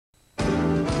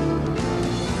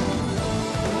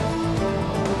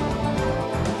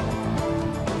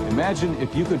Imagine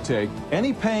if you could take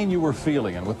any pain you were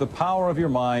feeling and with the power of your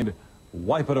mind,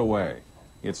 wipe it away.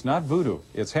 It's not voodoo.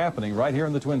 It's happening right here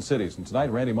in the Twin Cities. And tonight,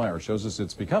 Randy Meyer shows us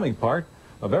it's becoming part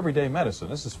of everyday medicine.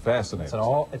 This is fascinating.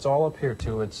 It's all up here,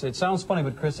 too. It sounds funny,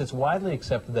 but, Chris, it's widely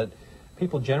accepted that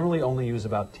people generally only use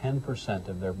about 10%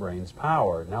 of their brain's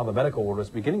power. Now the medical world is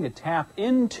beginning to tap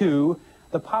into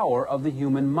the power of the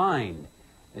human mind.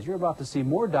 As you're about to see,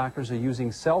 more doctors are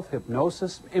using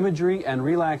self-hypnosis, imagery, and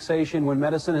relaxation when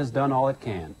medicine has done all it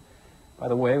can. By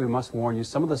the way, we must warn you,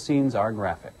 some of the scenes are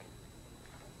graphic.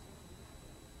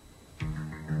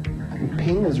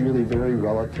 Pain is really very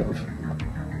relative.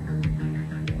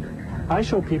 I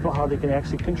show people how they can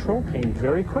actually control pain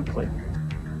very quickly.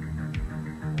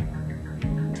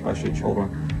 Especially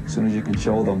children. As soon as you can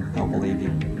show them, they'll believe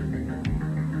you.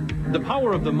 The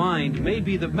power of the mind may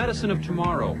be the medicine of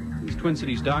tomorrow. These Twin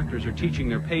Cities doctors are teaching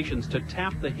their patients to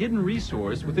tap the hidden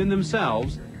resource within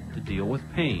themselves to deal with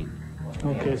pain.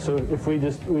 Okay, so if we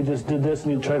just did this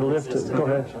and you try to lift it, go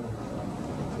ahead.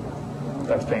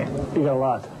 That's pain. You got a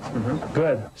lot.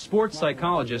 Good. Sports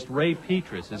psychologist Ray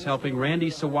Petrus is helping Randy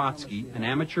Sawatsky, an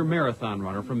amateur marathon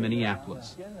runner from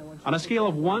Minneapolis. On a scale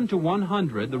of 1 to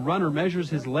 100, the runner measures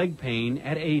his leg pain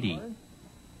at 80.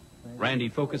 Randy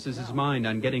focuses his mind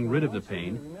on getting rid of the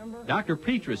pain. Dr.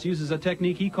 Petrus uses a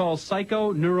technique he calls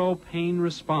PsychoNeuro Pain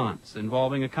Response,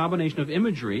 involving a combination of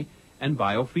imagery and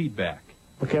biofeedback.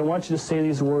 Okay, I want you to say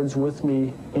these words with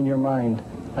me in your mind.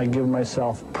 I give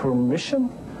myself permission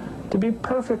to be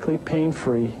perfectly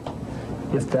pain-free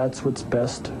if that's what's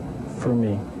best for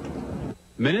me.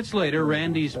 Minutes later,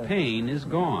 Randy's pain is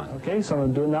gone. Okay, so I'm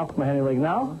going to do it now. Put my hand on your leg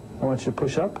now. I want you to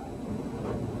push up.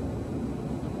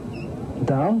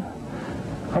 Down.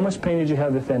 How much pain did you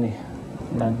have, if any?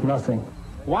 None. Nothing.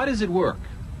 Why does it work?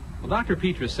 Well, Dr.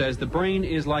 Petrus says the brain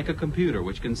is like a computer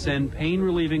which can send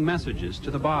pain-relieving messages to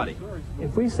the body.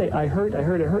 If we say, I hurt, I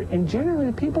hurt, I hurt, and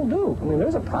generally people do. I mean,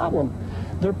 there's a problem.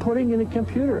 They're putting in a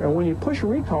computer, and when you push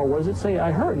recall, what does it say?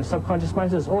 I hurt. And the subconscious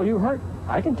mind says, oh, you hurt.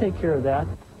 I can take care of that.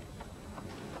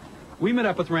 We met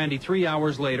up with Randy 3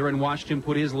 hours later and watched him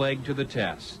put his leg to the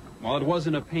test. While it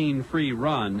wasn't a pain-free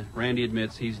run, Randy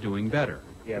admits he's doing better.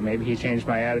 Yeah, maybe he changed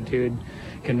my attitude,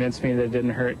 convinced me that it didn't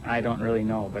hurt. I don't really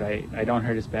know, but I don't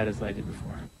hurt as bad as I did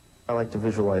before. I like to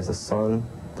visualize the sun.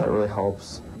 That really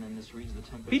helps.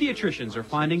 Pediatricians are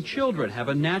finding children have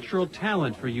a natural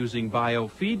talent for using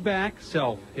biofeedback,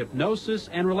 self-hypnosis,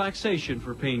 and relaxation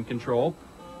for pain control.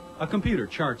 A computer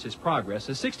charts his progress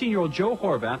as 16-year-old Joe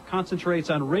Horvath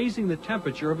concentrates on raising the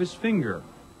temperature of his finger.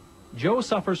 Joe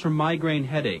suffers from migraine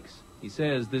headaches. He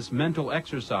says this mental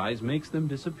exercise makes them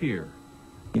disappear.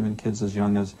 Even kids as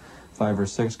young as 5 or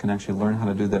 6 can actually learn how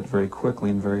to do that very quickly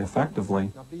and very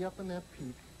effectively.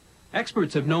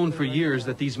 Experts have known for years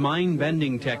that these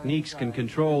mind-bending techniques can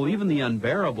control even the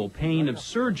unbearable pain of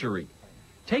surgery.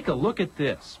 Take a look at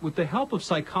this. With the help of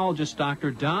psychologist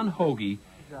Dr. Don Hoagie,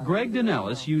 Greg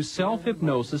Danellis used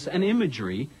self-hypnosis and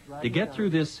imagery to get through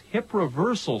this hip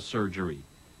reversal surgery.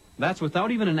 That's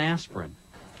without even an aspirin.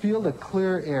 Feel the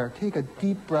clear air. Take a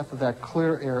deep breath of that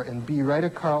clear air and be right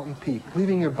at Carlton Peak,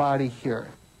 leaving your body here.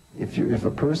 If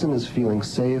a person is feeling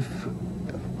safe,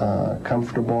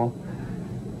 comfortable,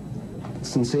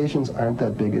 sensations aren't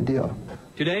that big a deal.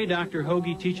 Today, Dr.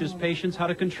 Hoagie teaches patients how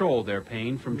to control their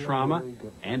pain from trauma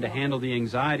and to handle the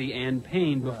anxiety and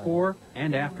pain before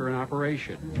and after an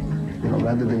operation. You know,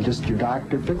 rather than just your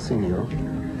doctor fixing you,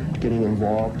 getting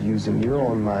involved using your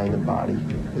own mind and body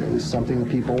is something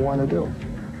that people want to do.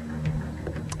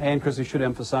 And, Chris, we should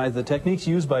emphasize the techniques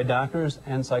used by doctors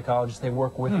and psychologists, they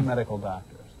work with medical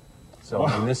doctors. So,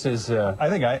 I mean, this is... I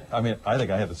think I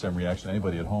have the same reaction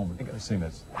anybody at home seeing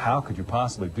this. How could you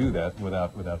possibly do that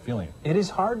without feeling it? It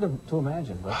is hard to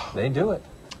imagine, but they do it.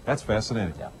 That's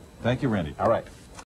fascinating. Yeah. Thank you, Randy. All right.